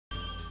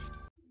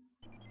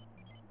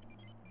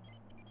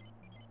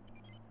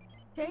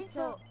say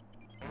so.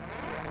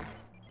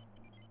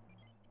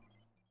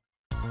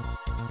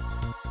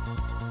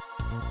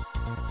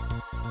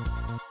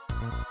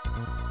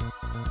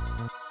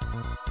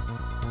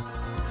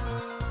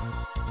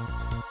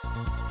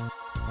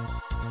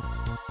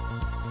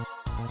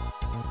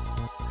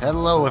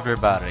 Hello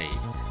everybody,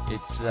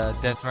 it's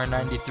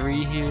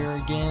Deathmare93 here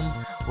again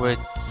with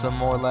some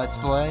more Let's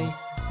Play.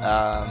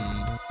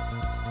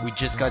 We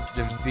just got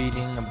to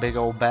defeating a big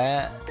old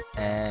bat,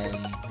 and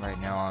right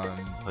now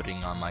I'm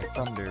putting on my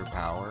thunder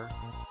power.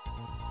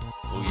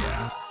 Oh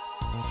yeah.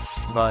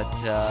 But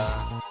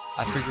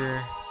I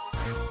figure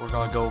we're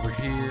gonna go over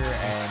here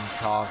and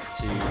talk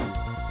to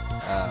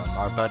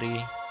our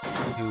buddy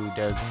who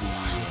does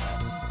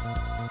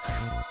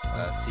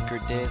the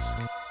secret disc.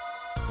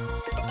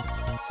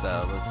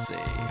 So let's see,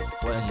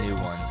 what new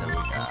ones have we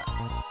got?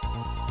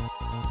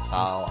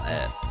 File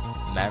F.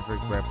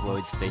 Maverick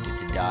Reploids fated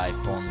to die,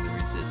 form the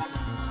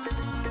resistance.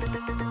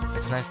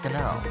 It's nice to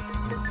know.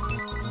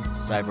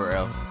 Cyber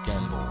Elf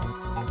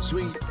Gamble.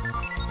 Sweet!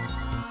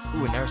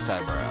 Ooh, another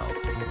Cyber Elf.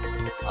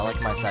 I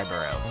like my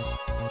Cyber Elves.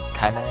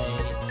 Kane.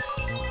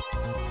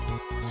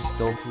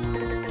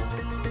 Stopu.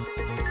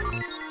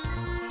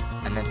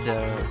 Aneta.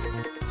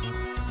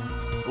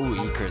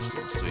 Ooh,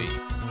 E-Crystal, sweet.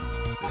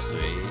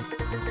 Sweet.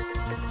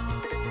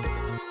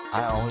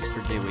 I always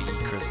forget what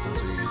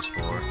E-Crystals are used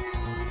for.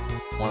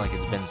 More like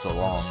it's been so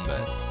long,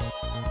 but...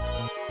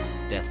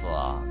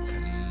 Deathlock.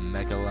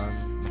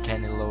 Megaman.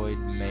 Mechaniloid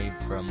made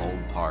from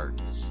old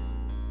parts.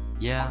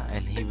 Yeah,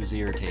 and he was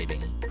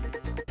irritating.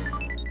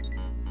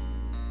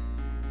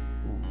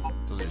 Ooh,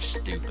 those are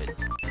stupid.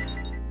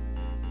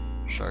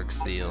 Shark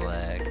Seal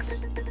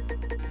X.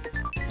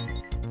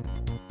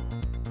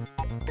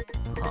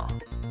 Huh.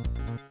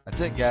 That's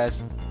it,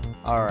 guys.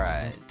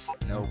 Alright.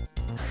 Nope.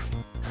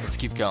 Let's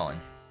keep going.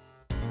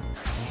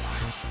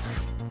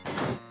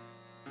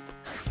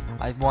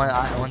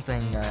 One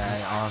thing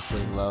I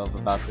honestly love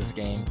about this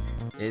game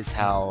is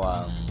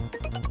how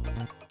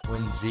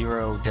when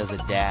Zero does a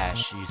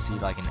dash, you see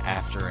like an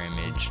after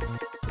image.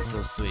 It's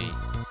so sweet.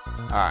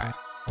 Alright,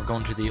 we're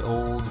going to the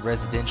old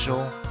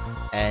residential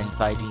and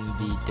fighting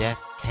the Death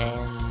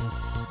Tans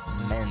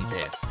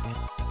Mantisk.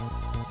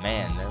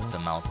 Man, that's a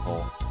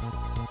mouthful.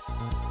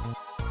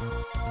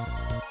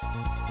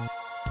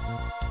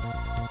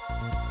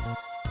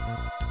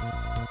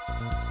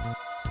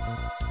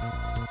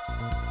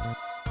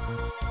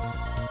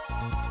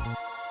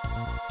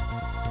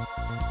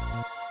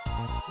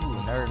 Ooh,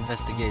 another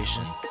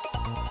investigation.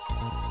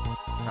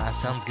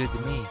 Sounds good to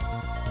me.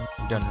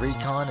 We've done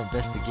recon,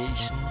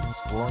 investigations,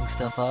 blowing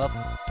stuff up.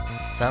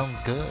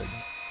 Sounds good.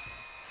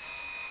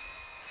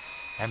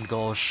 I'm gonna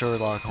go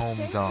Sherlock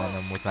Holmes on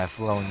him with my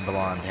flowing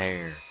blonde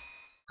hair.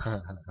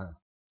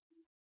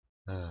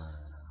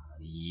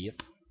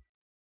 Yep.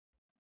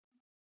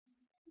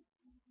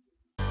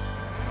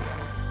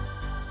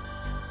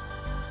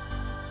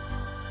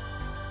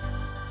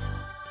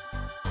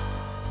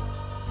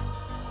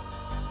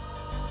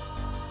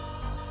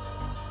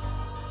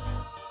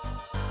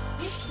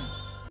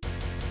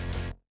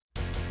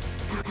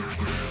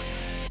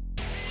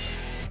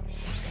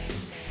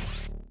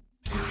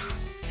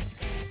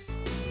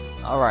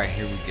 Alright,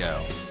 here we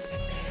go.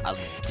 I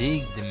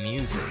dig the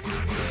music.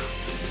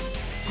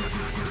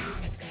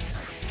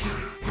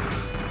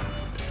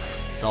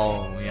 It's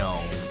all, you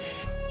know,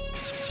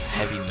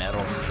 heavy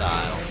metal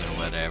style or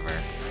whatever.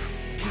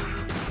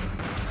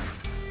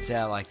 See,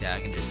 I like that.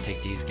 I can just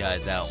take these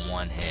guys out in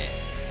one hit.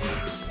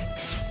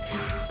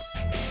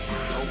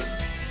 Oh.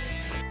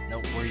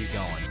 Nope, where are you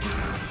going?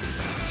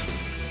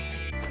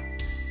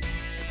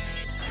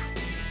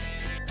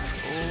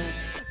 Oh.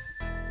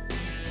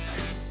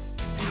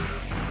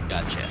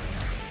 Gotcha.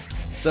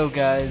 So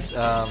guys,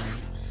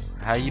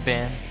 how you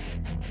been?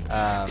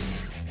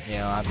 You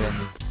know, I've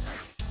been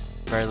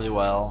fairly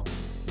well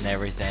and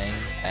everything.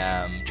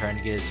 Trying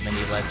to get as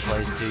many Let's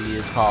Plays to you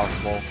as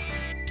possible.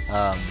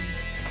 I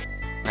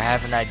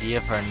have an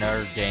idea for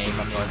another game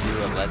I'm gonna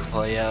do a Let's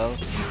Play of,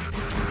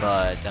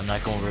 but I'm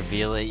not gonna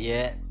reveal it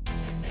yet.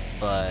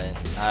 But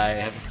I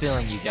have a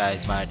feeling you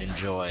guys might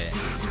enjoy it.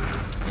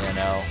 You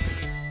know,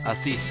 I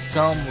see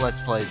some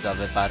Let's Plays of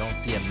it, but I don't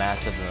see a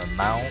massive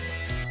amount.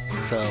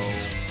 So,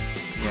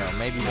 you know,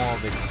 maybe one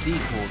of its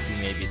sequels you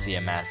maybe see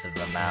a massive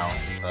amount,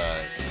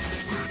 but,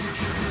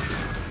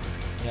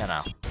 you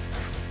know.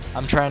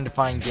 I'm trying to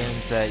find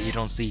games that you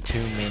don't see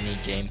too many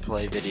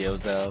gameplay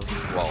videos of,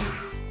 well,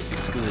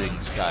 excluding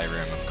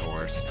Skyrim, of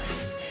course.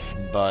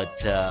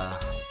 But,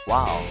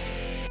 wow,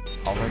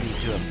 already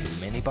to a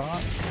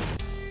mini-boss?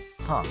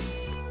 Huh.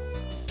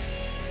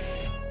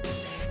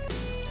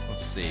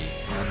 Let's see,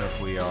 I wonder if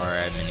we are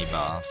at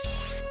mini-boss.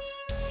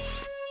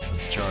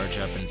 Let's charge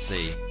up and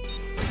see.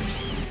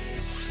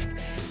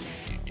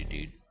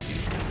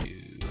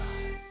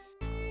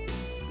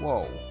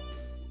 Whoa.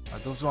 Are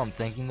those what I'm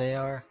thinking they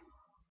are?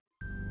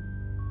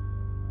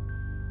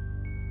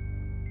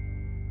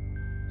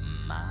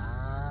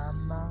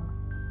 Mama?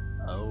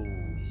 Oh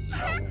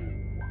no.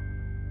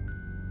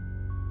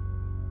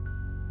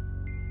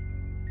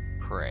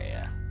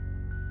 Prayer.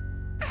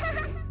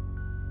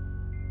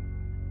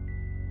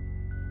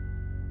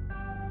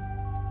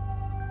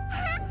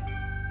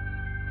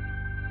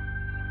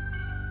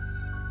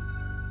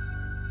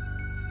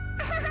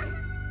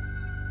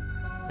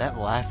 That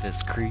laugh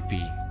is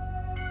creepy.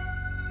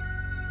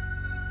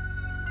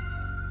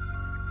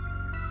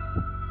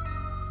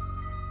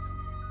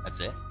 That's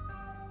it?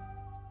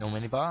 No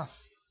mini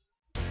boss?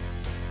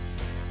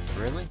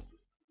 Really?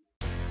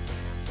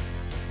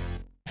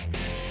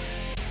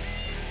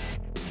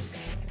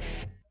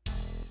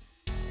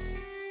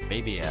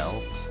 Baby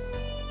elves?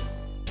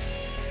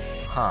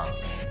 Huh.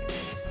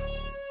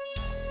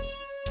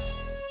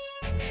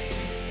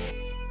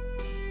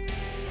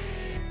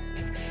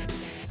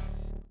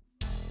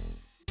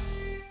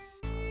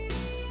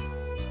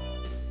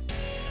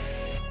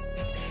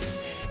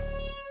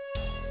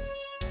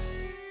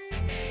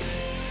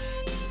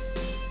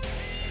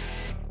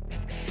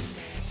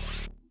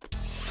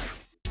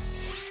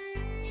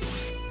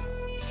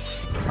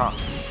 Huh.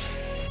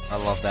 I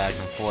love that I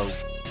can float.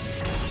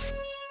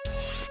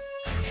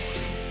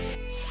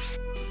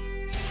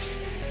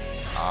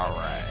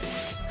 Alright.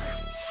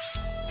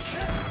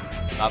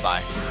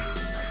 Bye-bye.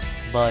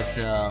 But,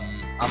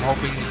 I'm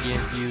hoping to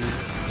give you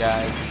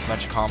guys as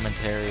much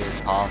commentary as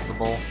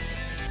possible.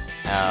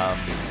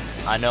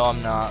 I know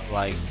I'm not,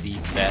 like, the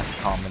best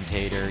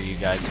commentator you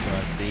guys are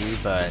gonna see,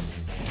 but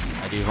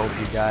I do hope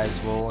you guys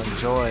will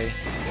enjoy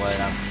what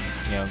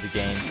the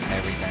games and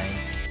everything.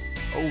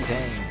 Oh,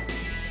 dang.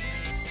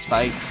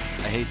 Spikes.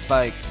 I hate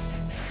spikes.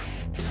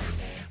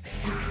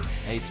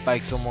 I hate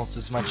spikes almost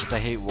as much as I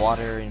hate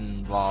water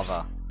and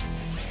lava.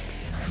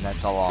 And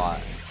that's a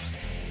lot.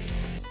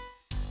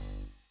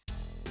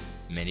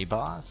 Mini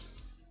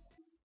boss?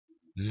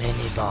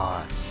 Mini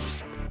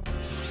boss.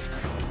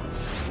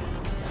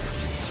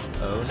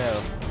 Oh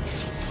no.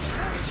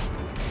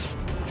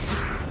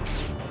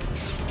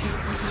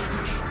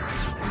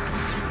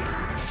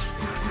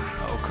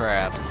 Oh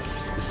crap.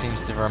 This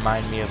seems to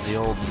remind me of the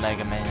old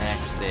Megaman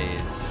X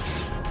days.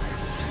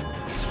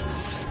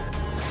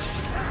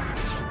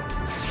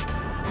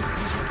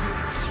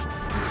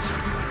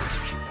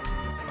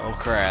 Oh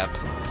crap.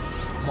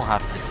 I'm gonna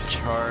have to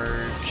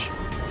charge.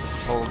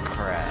 Oh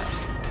crap.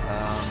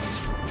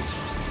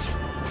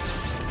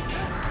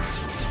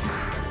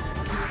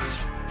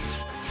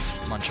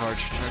 Come on,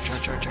 charge.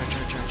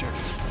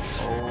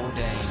 Oh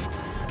dang.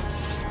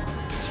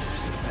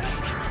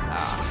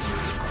 Ah,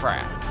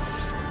 crap.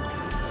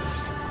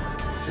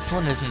 This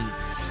one isn't,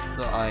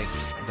 like,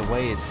 the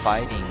way it's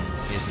fighting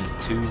isn't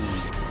too,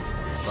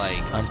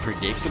 like,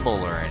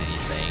 unpredictable or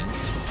anything.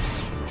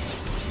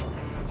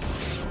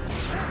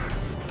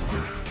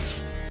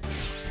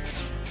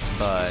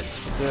 But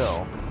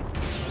still,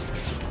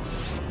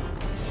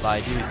 if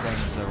I do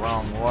things the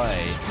wrong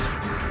way,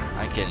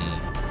 I can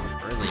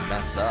really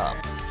mess up.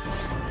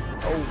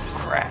 Oh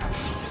crap.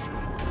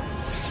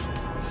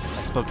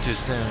 I spoke too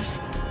soon.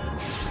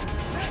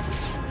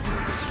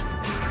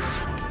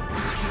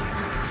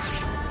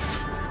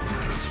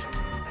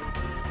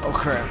 Oh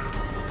crap.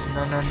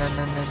 No.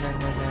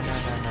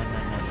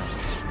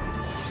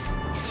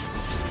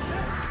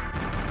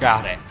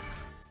 Got it.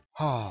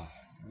 Oh,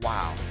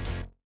 wow.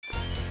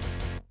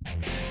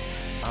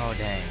 Oh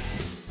dang.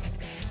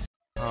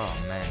 Oh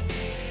man.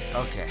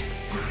 Okay.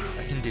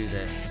 I can do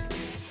this.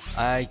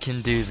 I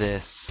can do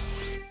this.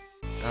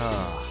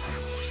 Oh.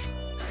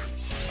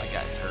 My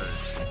guy's hurt.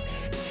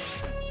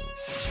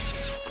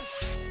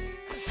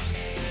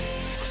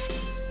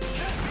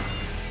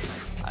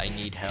 I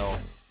need help.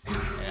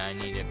 And I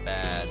need it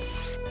bad.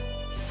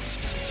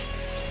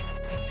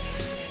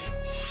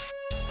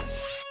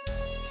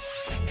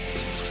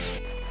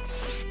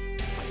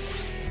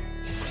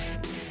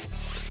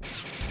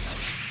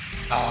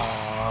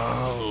 Oh.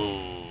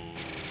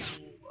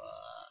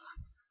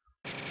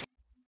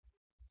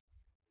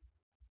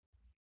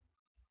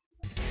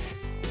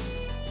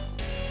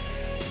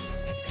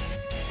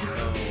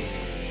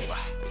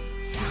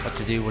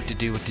 What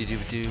to do.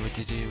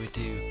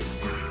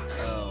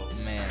 Oh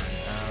man.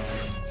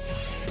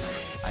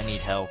 I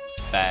need help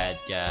bad,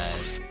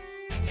 guys.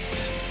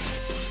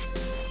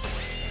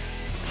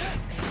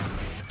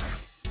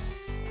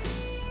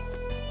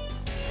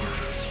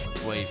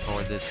 Let's wait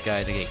for this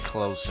guy to get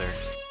closer.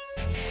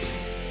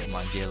 Come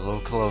on, get a little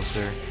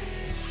closer.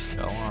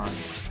 Go on.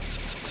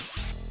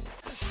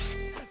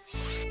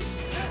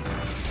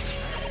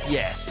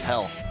 Yes,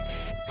 help.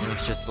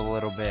 It's just a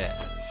little bit.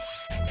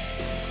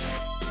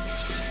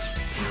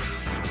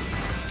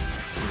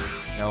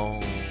 No.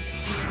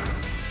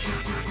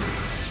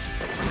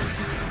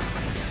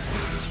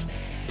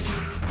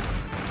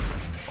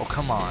 Oh,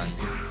 come on.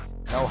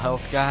 No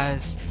health,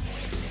 guys.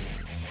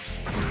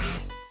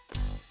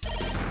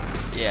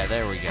 Yeah,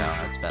 there we go.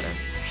 That's better.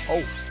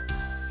 Oh.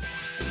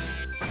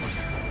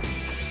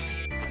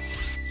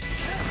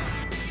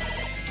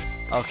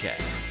 Okay.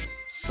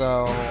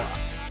 So,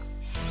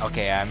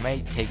 okay, I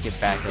might take it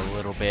back a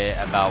little bit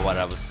about what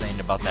I was saying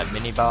about that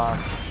mini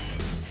boss.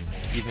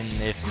 Even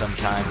if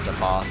sometimes a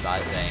boss,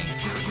 I think,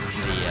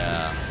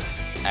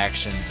 the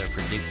actions are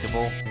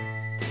predictable.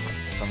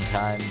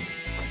 Sometimes,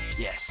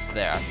 yes,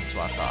 there, that's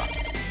what I thought.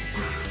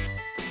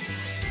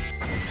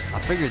 I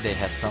figured they'd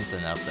have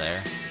something up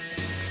there.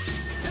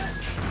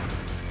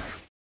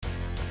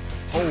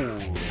 Oh!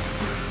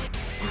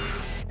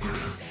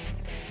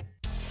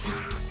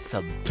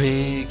 That's a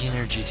big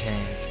energy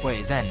tank. Wait,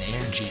 is that an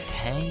energy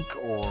tank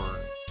or...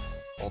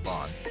 Hold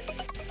on.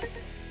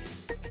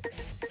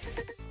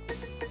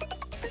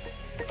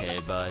 Okay,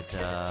 but,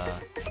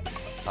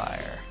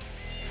 fire.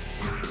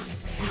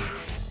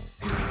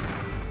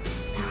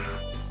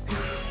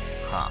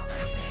 Huh.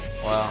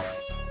 Well,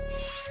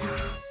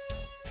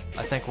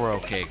 I think we're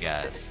okay,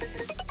 guys.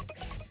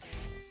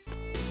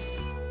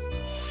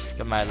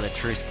 Got my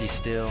electricity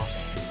still.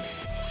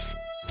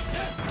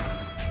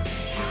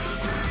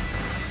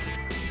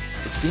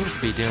 It seems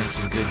to be doing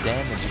some good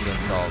damage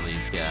against all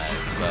these guys,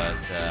 but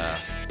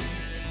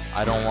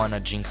I don't want to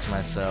jinx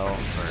myself,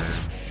 or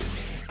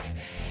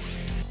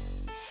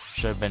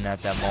should have been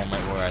at that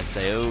moment where I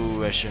say,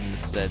 oh, I shouldn't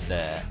have said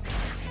that.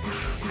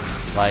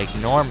 Like,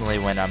 normally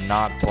when I'm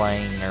not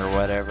playing or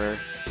whatever,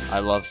 I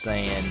love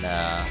saying,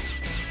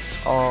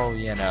 oh,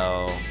 you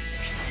know,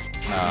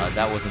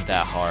 that wasn't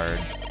that hard,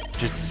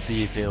 just to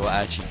see if it will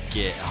actually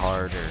get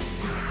harder,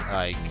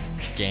 like,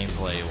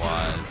 gameplay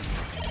wise.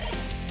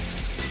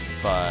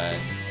 But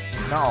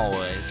not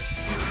always.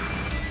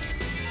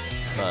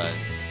 But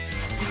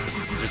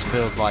it just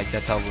feels like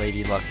that's how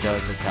Lady Luck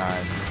does at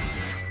times.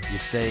 You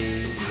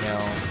say, you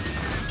know,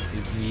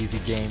 it's an easy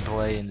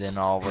gameplay, and then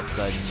all of a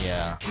sudden,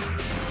 yeah,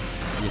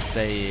 you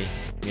say,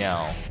 you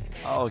know,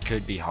 oh, it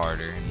could be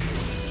harder.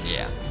 And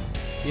yeah,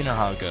 you know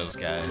how it goes,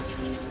 guys.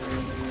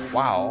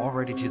 Wow,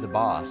 already to the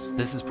boss.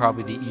 This is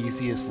probably the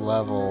easiest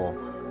level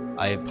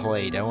I have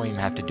played. I don't even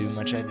have to do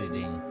much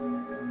editing.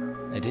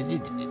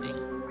 Editing.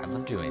 I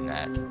love doing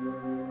that.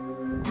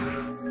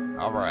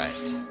 Alright.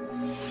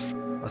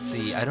 Let's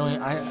see,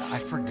 I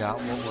forgot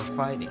what we're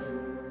fighting.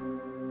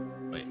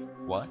 Wait,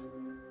 what?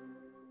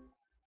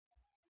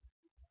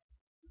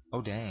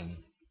 Oh dang.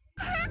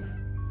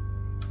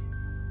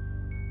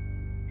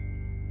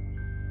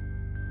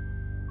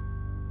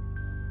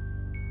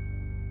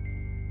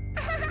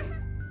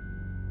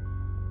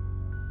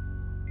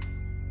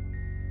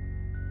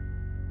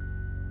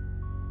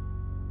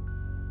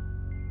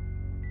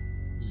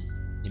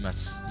 You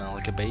must smell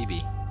like a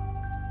baby.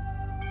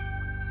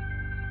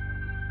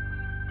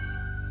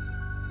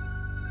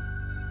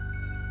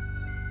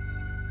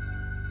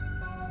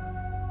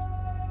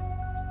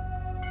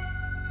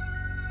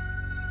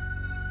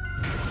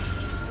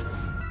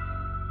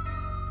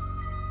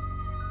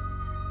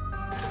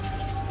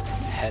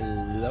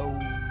 Hello,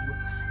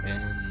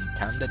 and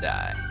time to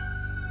die.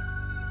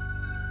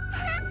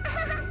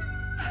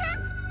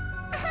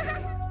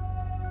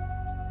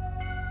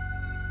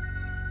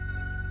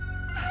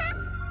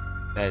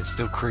 That is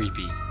still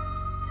creepy.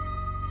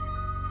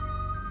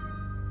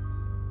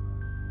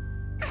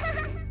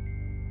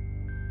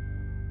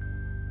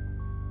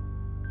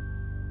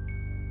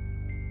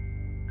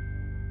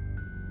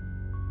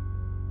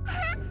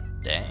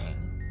 Dang.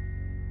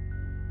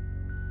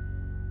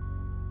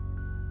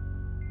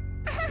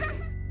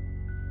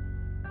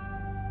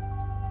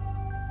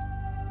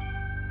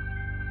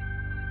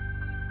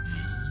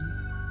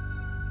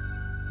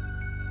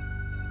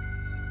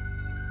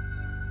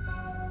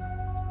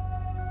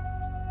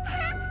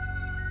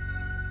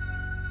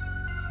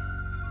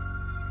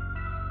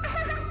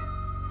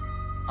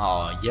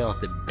 Aw, yell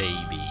at the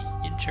baby,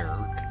 you jerk.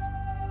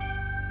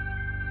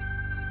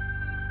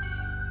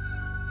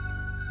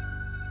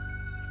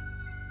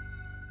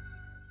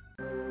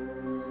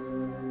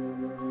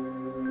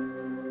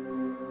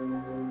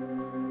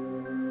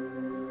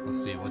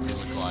 Let's see what they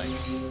look like.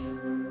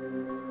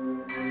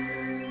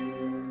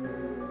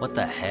 What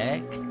the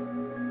heck?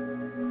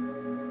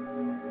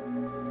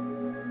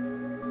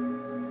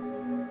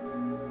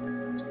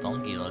 It's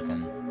funky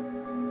looking.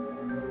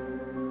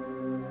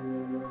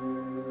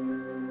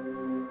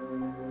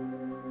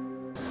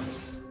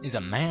 He's a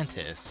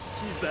mantis.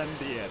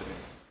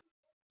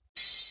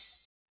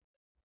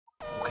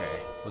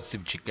 Okay, let's see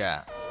what you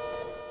got.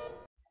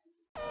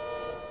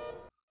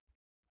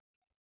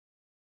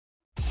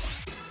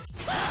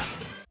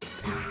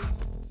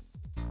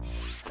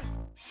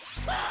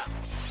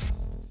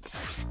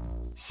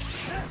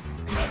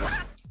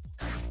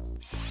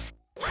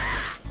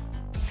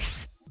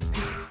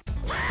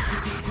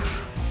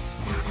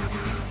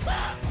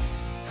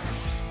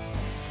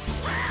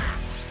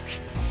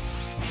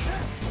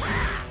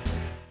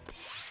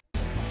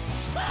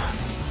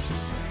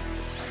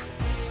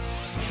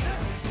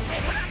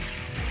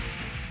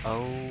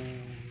 Oh,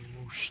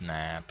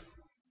 snap.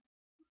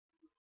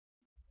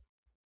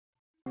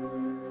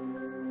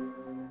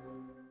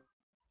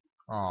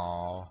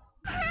 Oh,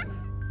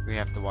 we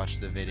have to watch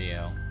the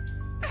video.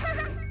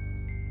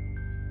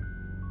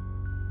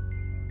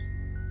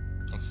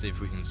 Let's see if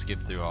we can skip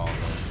through all this.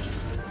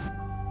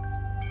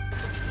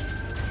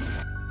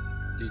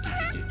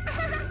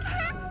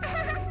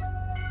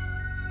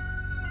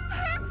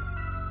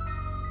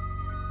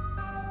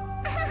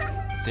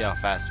 Let's see how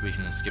fast we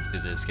can skip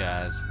through this,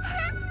 guys.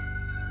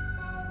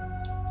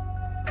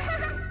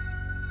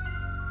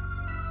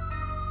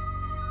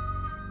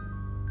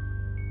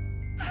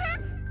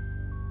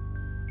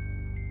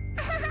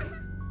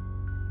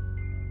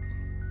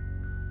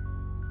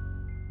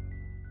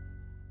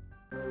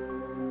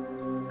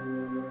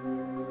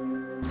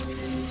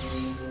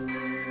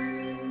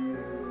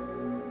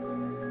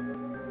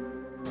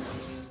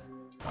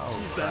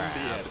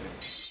 crap.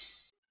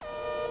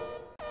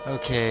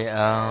 Okay,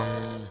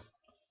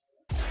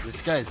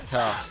 this guy's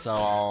tough, so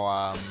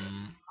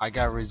I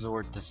gotta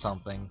resort to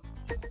something.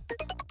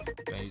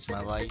 Gonna use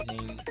my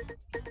lightning,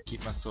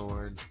 keep my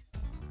sword,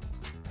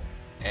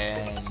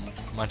 and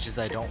much as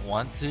I don't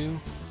want to,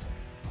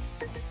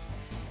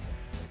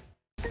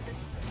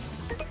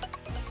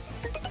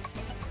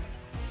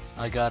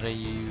 I gotta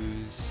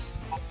use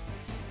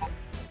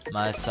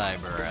my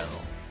cyber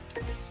rattle.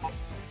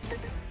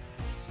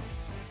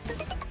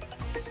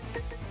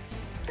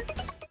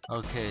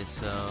 Okay,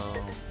 so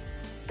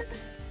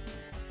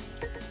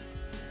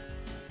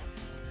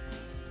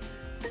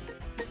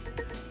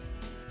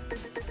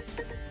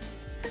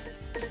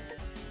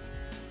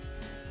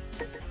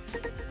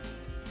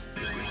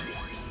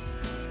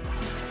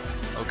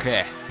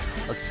okay,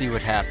 let's see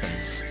what happens.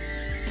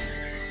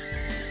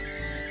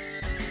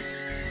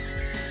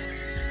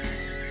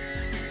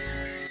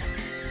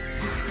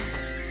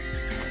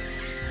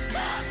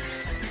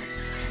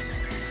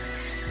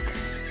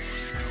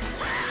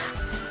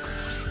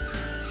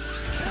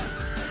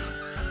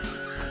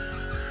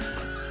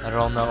 I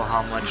don't know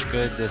how much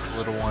good this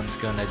little one's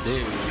gonna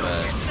do,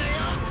 but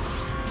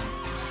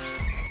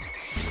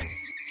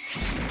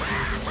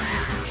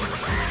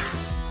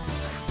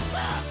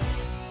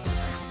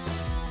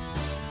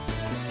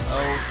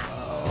oh,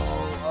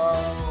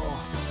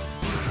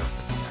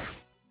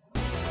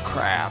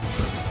 crap.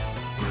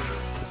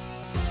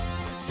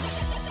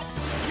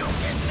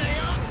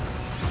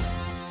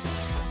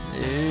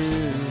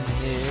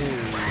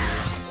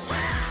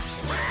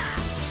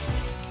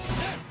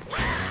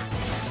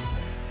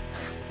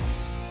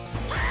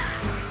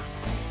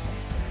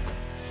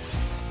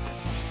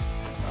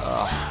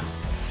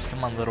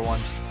 Come on, little one.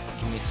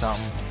 Give me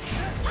something.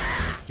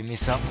 Give me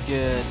something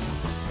good.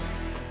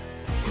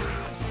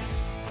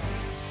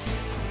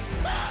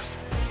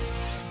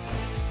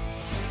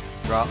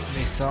 Drop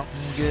me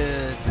something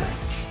good.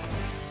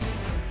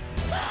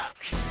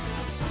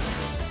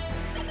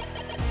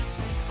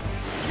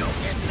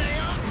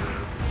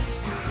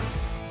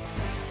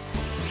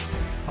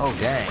 Oh,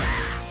 dang.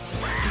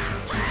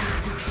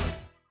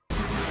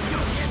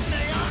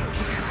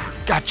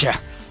 Gotcha!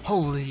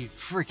 Holy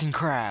freaking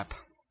crap.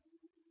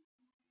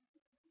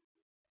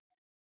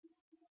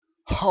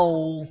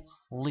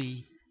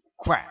 Holy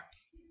crap.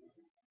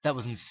 That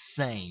was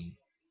insane.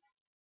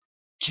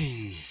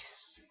 Jeez.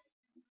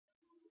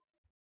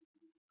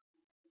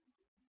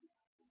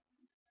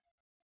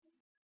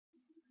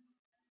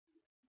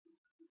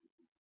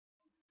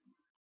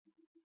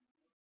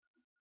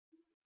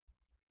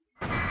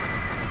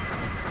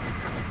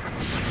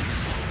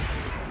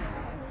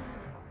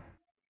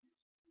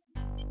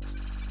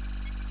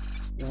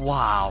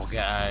 Wow,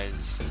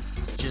 guys.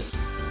 Just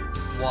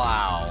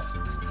wow.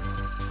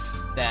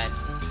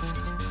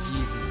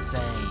 He's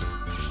insane.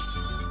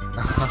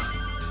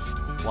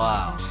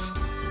 Wow.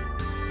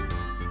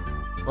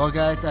 Well,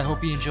 guys, I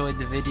hope you enjoyed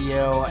the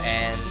video,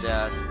 and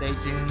stay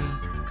tuned,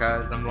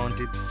 because I'm going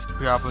to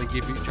probably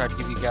try to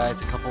give you guys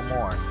a couple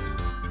more.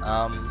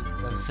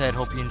 As I said,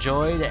 hope you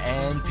enjoyed,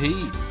 and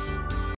peace.